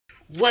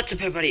What's up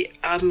everybody,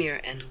 I'm Mir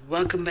and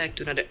welcome back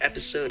to another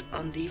episode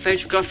on the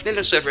VentureKraft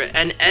Creators server.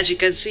 And as you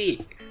can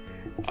see,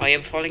 I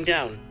am falling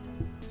down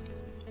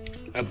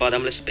a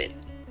bottomless pit.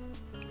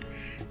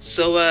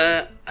 So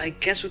I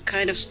guess we're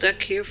kind of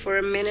stuck here for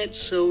a minute.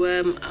 So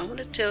I want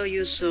to tell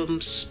you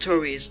some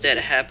stories that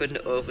happened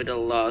over the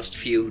last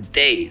few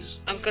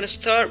days. I'm gonna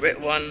start with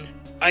one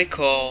I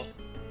call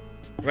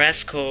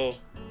Raskhol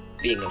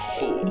being a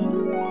fool.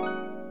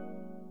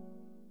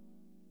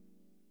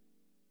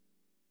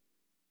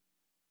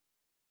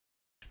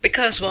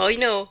 Because,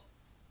 well,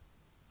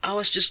 I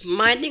was just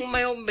minding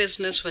my own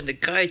business when the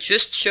guy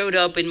just showed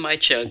up in my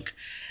chunk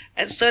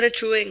and started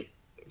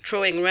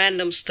throwing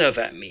random stuff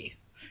at me.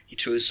 He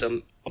threw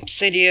some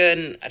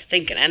obsidian, I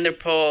think an ender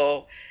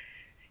pearl.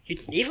 He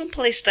even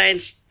placed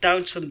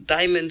down some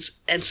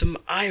diamonds and some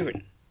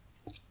iron.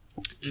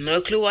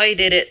 No clue why he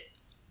did it,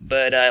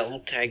 but I'll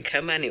thank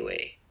him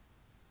anyway.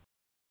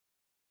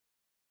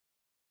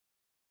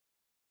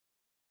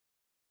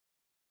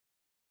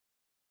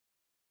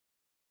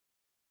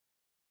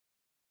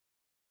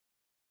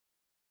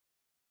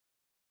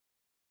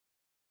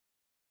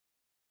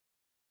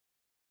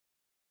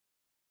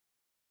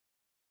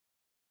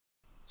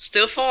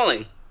 Still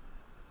falling.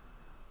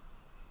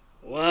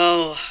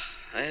 Well,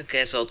 I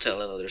guess I'll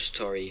tell another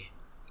story.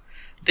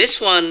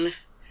 This one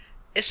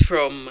is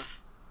from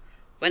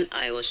when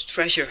I was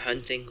treasure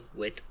hunting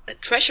with a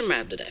treasure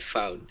map that I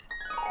found.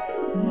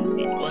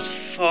 It was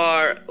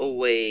far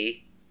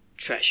away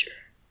treasure.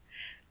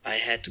 I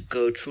had to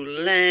go through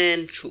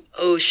land, through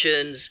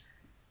oceans,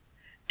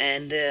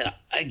 and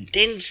I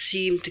didn't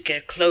seem to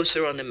get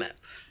closer on the map.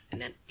 And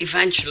then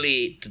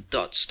eventually the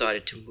dots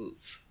started to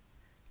move.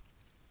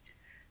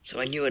 So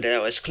I knew that I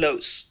was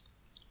close.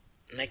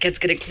 And I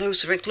kept getting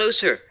closer and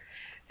closer.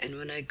 And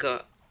when I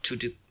got to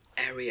the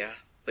area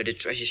where the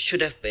treasure should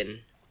have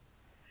been,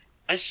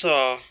 I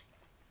saw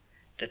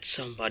that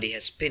somebody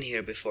has been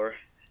here before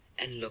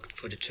and looked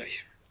for the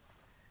treasure.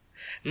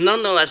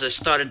 Nonetheless, I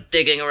started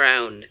digging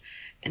around.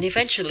 And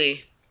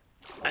eventually,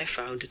 I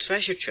found the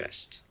treasure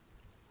chest.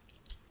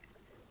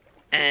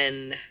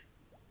 And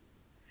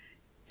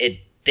it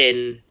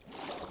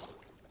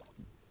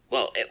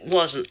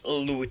wasn't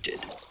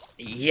looted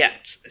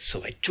yet,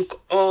 so I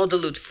took all the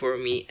loot for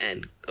me,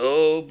 and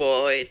oh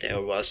boy,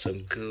 there was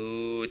some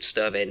good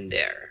stuff in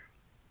there.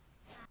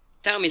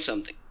 Tell me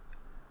something,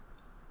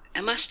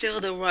 am I still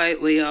the right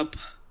way up?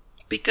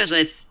 Because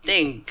I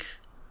think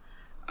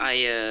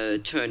I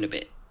turned a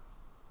bit.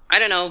 I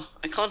don't know,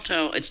 I can't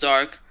tell, it's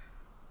dark,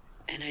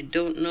 and I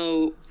don't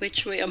know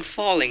which way I'm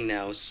falling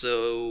now,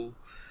 so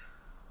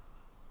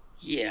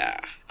yeah,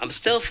 I'm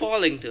still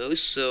falling though,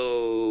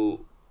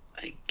 so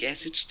I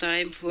guess it's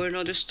time for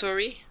another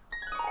story.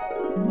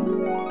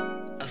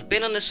 I've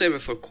been on the server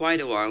for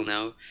quite a while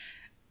now,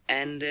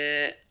 and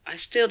I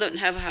still don't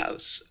have a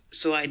house,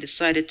 so I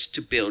decided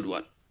to build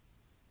one.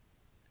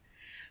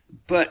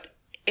 But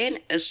in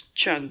a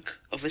chunk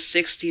of a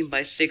 16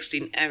 by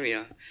 16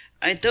 area,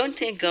 I don't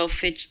think I'll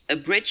fit a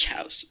bridge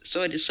house,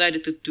 so I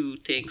decided to do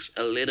things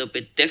a little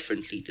bit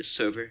differently this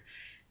server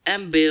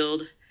and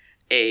build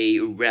a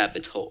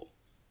rabbit hole.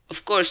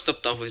 Of course,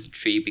 topped off with a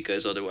tree,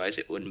 because otherwise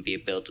it wouldn't be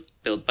built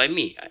by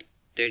me.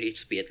 There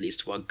needs to be at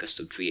least one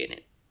custom tree in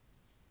it.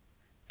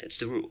 That's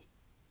the rule.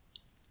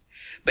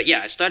 But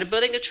yeah, I started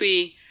building a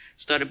tree,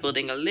 started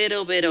building a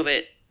little bit of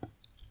it,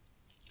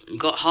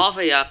 got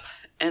halfway up,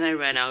 and I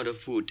ran out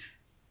of wood.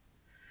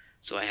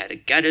 So I had to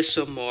gather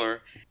some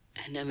more,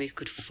 and then we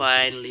could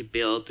finally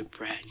build the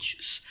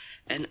branches.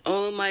 And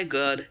oh my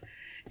god,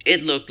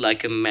 it looked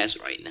like a mess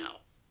right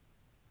now.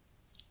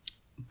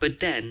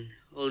 But then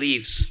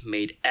leaves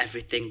made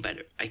everything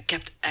better. I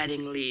kept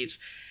adding leaves,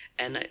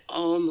 and I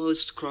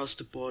almost crossed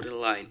the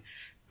borderline,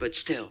 but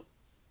still,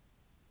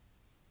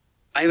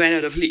 I ran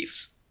out of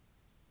leaves.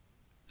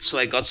 So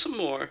I got some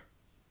more,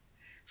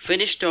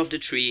 finished off the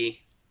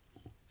tree,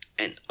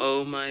 and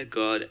oh my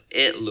god,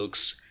 it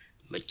looks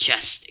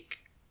majestic.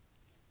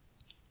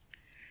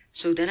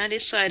 So then I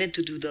decided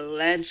to do the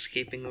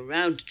landscaping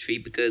around the tree,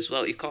 because,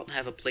 well, you can't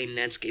have a plain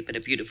landscape and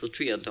a beautiful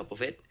tree on top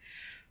of it.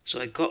 So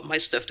I got my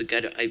stuff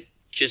together. I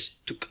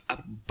just took a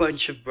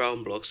bunch of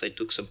brown blocks. I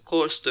took some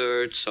coarse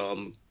dirt,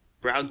 some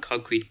brown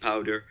concrete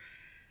powder,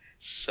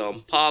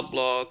 some paw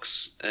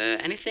blocks,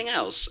 anything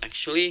else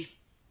actually.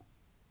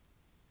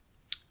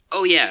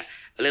 Oh yeah,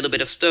 a little bit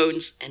of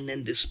stones, and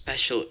then this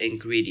special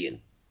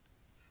ingredient,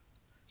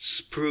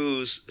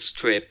 spruce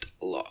stripped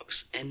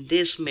logs. And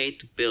this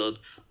made the build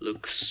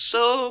look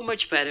so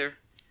much better,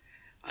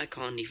 I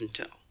can't even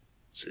tell.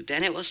 So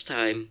then it was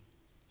time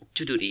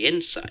to do the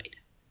inside.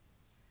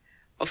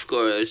 Of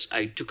course,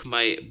 I took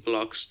my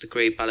blocks, the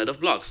grey palette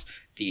of blocks.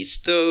 The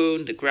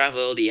stone, the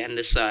gravel, the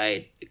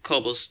andesite, the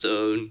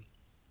cobblestone,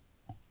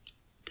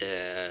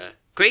 the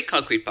grey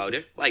concrete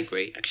powder, light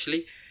grey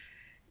actually.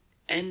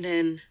 And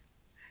then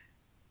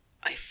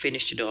I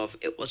finished it off.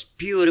 It was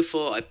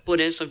beautiful. I put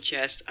in some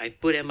chests, I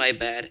put in my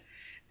bed,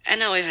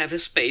 and now I have a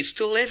space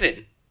to live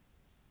in.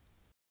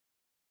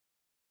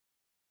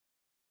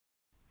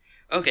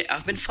 Okay,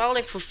 I've been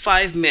falling for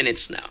 5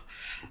 minutes now.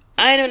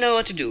 I don't know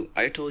what to do.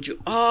 I told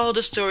you all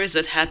the stories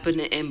that happened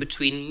in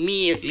between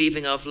me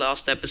leaving off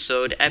last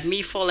episode and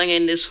me falling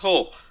in this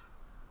hole.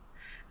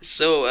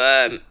 So,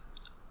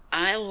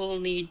 I will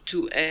need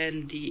to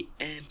end the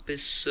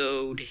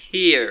episode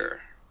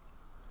here.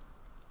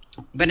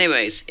 But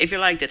anyways, if you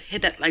liked it,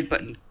 hit that like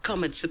button,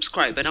 comment,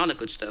 subscribe, and all the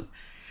good stuff.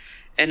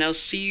 And I'll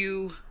see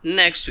you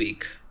next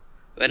week,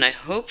 when I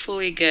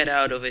hopefully get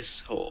out of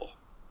this hole.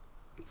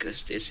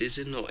 Because this is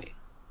annoying.